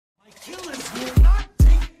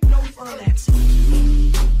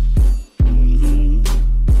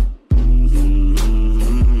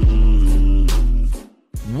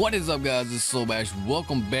What is up, guys? It's Soulbash.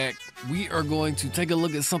 Welcome back. We are going to take a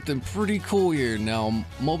look at something pretty cool here. Now,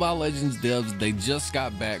 Mobile Legends devs, they just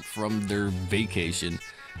got back from their vacation,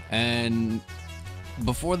 and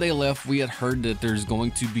before they left, we had heard that there's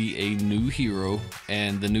going to be a new hero,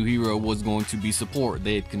 and the new hero was going to be support.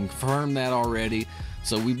 They had confirmed that already,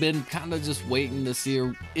 so we've been kind of just waiting to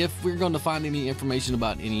see if we're going to find any information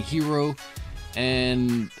about any hero.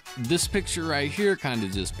 And this picture right here kind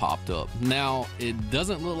of just popped up. Now, it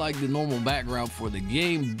doesn't look like the normal background for the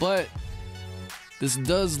game, but this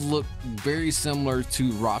does look very similar to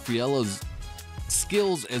Raphaela's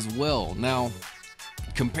skills as well. Now,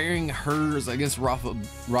 comparing hers against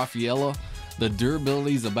Raphaela, the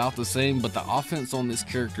durability is about the same, but the offense on this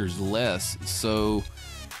character is less. So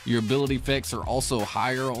your ability effects are also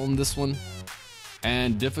higher on this one,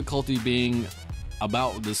 and difficulty being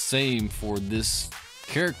about the same for this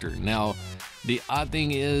character. Now, the odd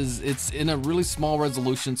thing is it's in a really small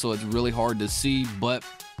resolution, so it's really hard to see, but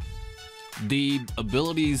the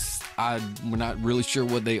abilities, we're not really sure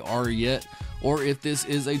what they are yet, or if this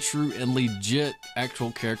is a true and legit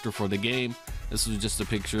actual character for the game. This was just a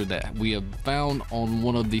picture that we have found on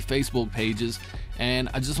one of the Facebook pages, and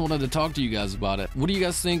I just wanted to talk to you guys about it. What do you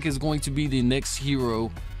guys think is going to be the next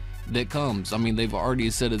hero that comes? I mean, they've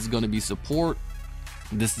already said it's going to be support.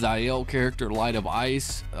 This Zael character, Light of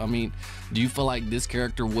Ice. I mean, do you feel like this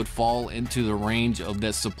character would fall into the range of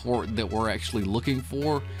that support that we're actually looking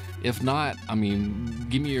for? If not, I mean,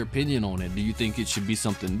 give me your opinion on it. Do you think it should be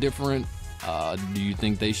something different? Do you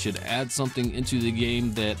think they should add something into the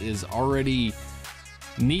game that is already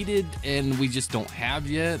needed and we just don't have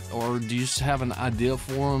yet? Or do you just have an idea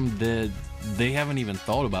for them that they haven't even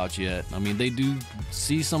thought about yet? I mean, they do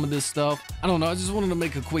see some of this stuff. I don't know, I just wanted to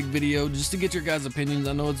make a quick video just to get your guys' opinions.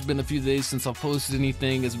 I know it's been a few days since I've posted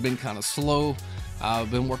anything. It's been kind of slow. I've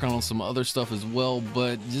been working on some other stuff as well,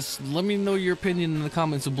 but just let me know your opinion in the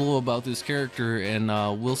comments below about this character, and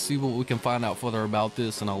we'll see what we can find out further about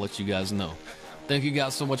this, and I'll let you guys know. Thank you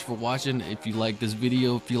guys so much for watching. If you like this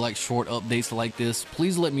video, if you like short updates like this,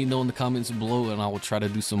 please let me know in the comments below, and I will try to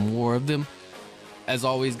do some more of them. As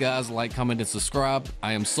always, guys, like, comment, and subscribe.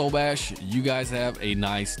 I am Soulbash. You guys have a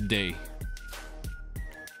nice day.